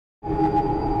Try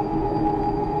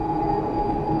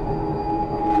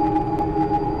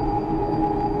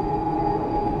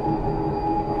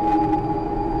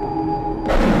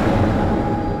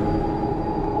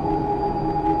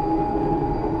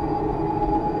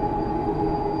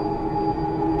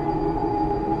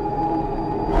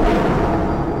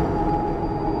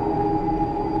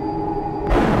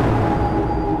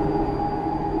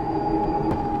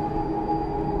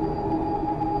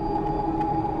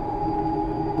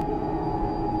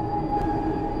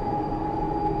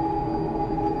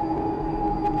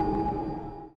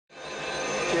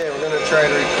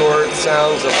to record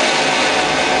sounds of,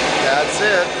 that's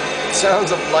it,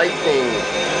 sounds of lightning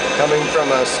coming from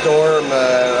a storm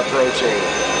approaching.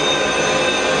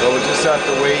 So we'll just have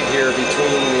to wait here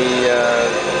between the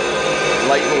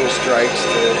lightning strikes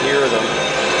to hear them.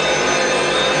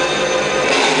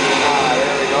 Ah,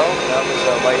 there we go. That was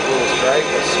a lightning strike,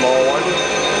 a small one.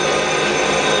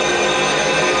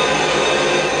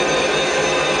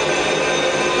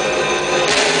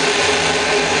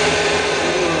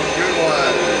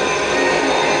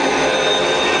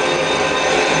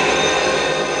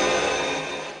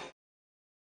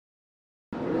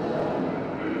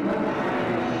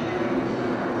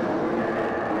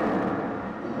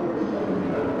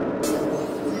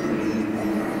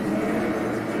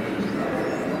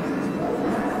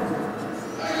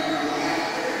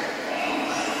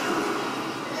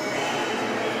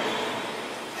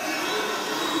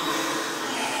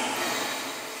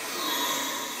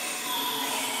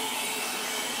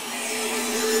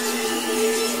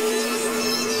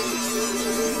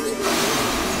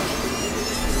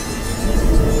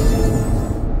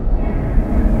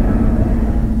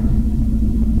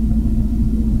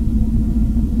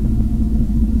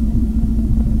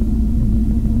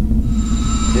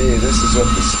 This is what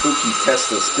the spooky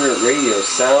Tesla Spirit Radio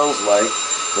sounds like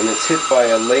when it's hit by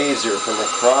a laser from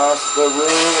across the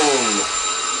room.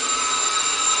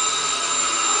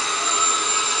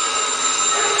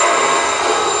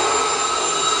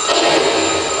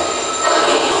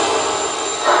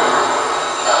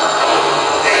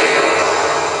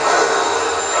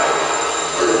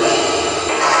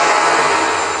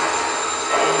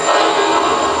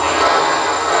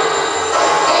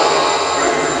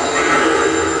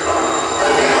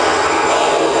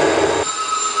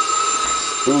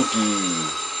 Spooky.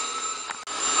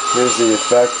 Here's the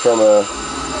effect from a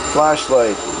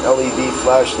flashlight, LED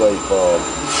flashlight bulb.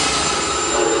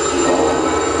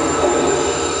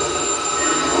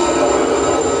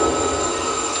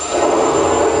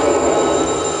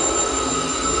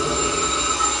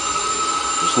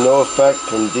 There's no effect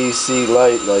from DC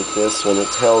light like this when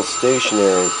it's held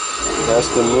stationary. It has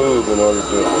to move in order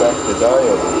to affect the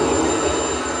diode.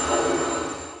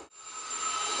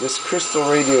 This crystal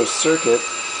radio circuit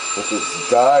with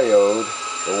its diode,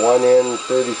 the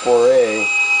 1N34A,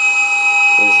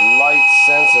 is light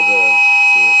sensitive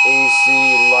to AC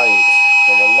light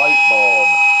from a light bulb.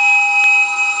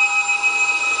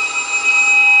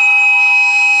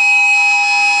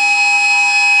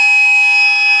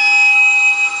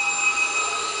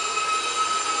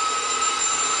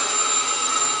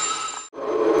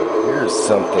 Here's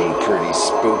something pretty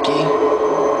spooky.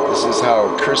 This is how a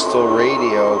crystal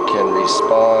radio can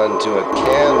respond to a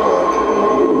candle.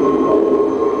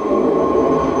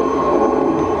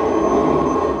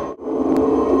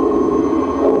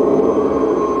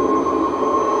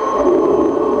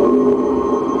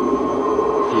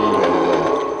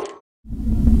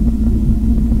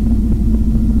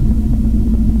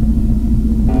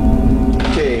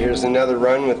 Okay, here's another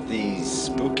run with the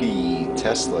spooky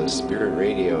Tesla Spirit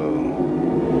Radio.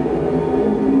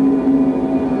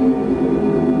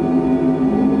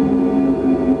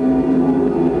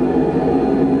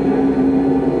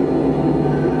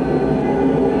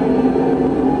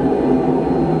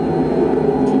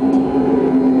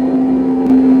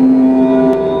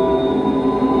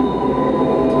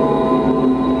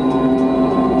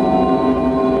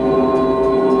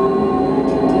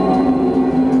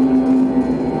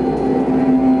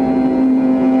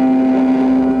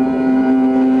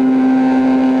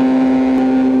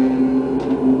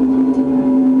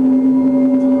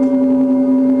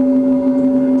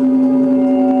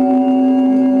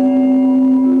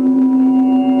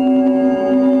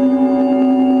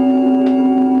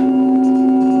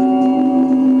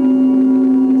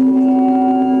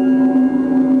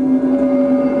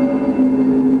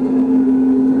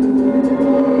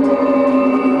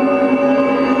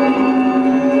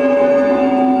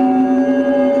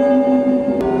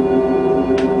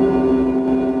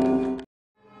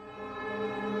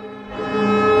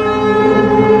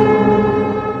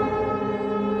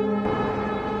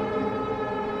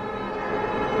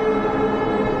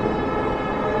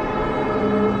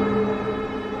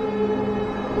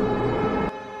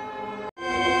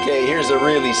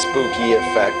 really spooky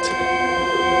effect.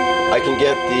 I can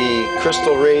get the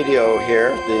crystal radio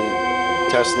here, the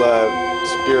Tesla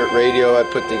Spirit radio I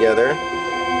put together,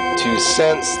 to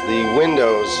sense the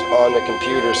windows on the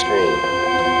computer screen.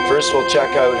 First we'll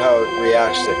check out how it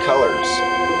reacts to colors.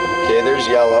 Okay, there's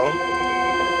yellow,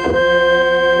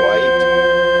 white,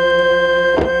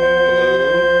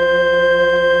 blue,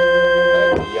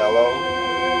 and yellow,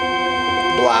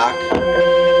 black,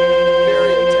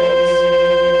 very intense,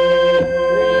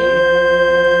 green,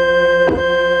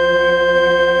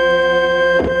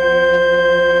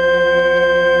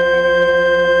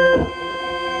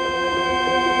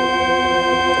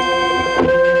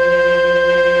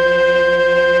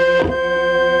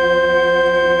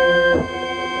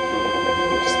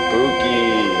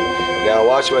 spooky. Now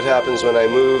watch what happens when I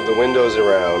move the windows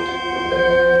around.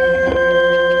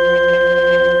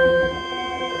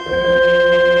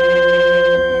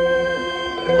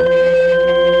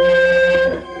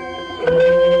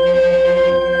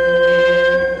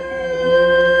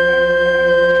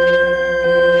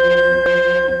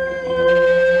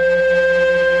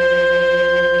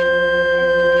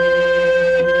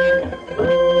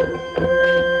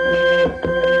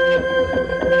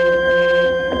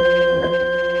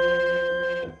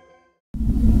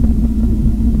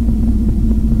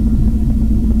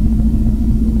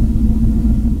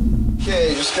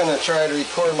 Gonna try to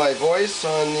record my voice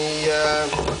on the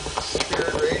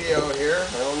Spirit radio here.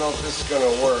 I don't know if this is gonna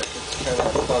work. It's kind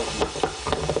of funky.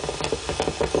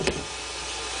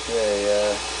 Okay,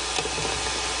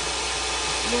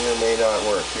 may or may not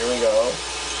work. Here we go.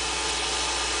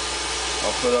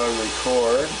 I'll put on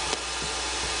record.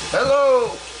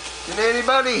 Hello! Can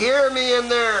anybody hear me in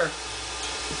there?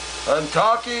 I'm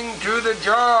talking to the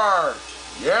jar.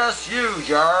 Yes, you,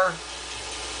 jar.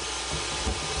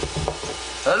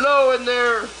 Hello in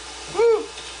there! Woo!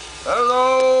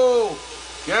 Hello!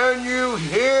 Can you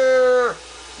hear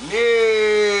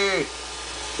me?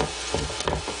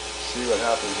 See what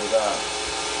happens with that.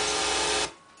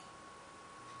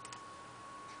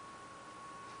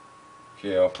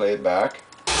 Okay, I'll play it back.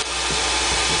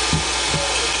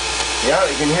 Yeah,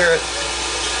 you can hear it.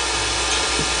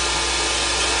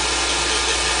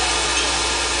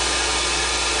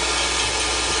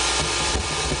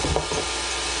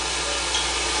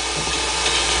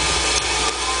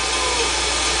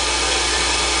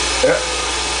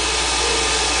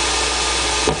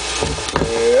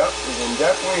 Yep, you can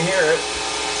definitely hear it.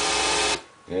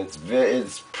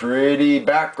 It's pretty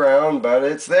background, but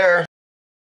it's there.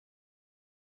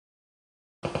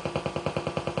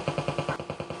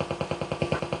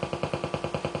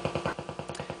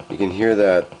 You can hear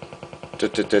that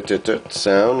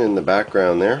sound in the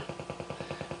background there.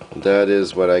 That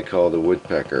is what I call the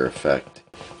Woodpecker effect.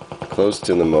 Close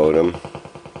to the modem.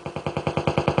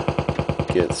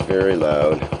 Gets very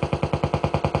loud.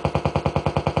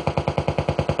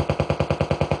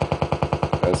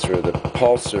 That's where the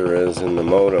pulsar is in the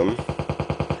modem.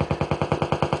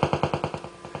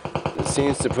 It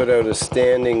seems to put out a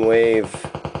standing wave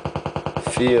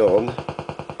field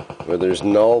where there's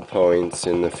null points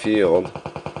in the field.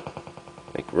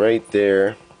 Like right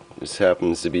there, this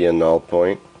happens to be a null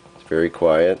point. It's very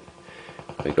quiet.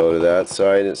 If I go to that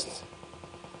side, it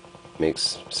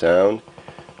makes sound.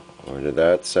 Or to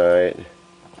that side,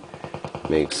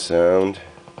 makes sound.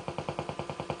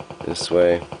 This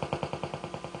way.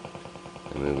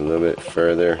 Move a little bit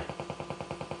further.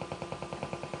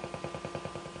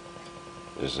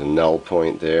 There's a null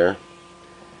point there.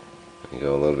 I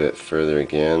go a little bit further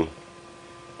again.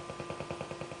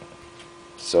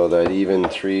 So that even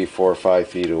 3, 4, 5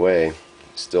 feet away,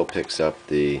 still picks up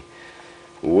the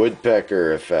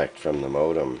Woodpecker effect from the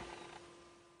modem.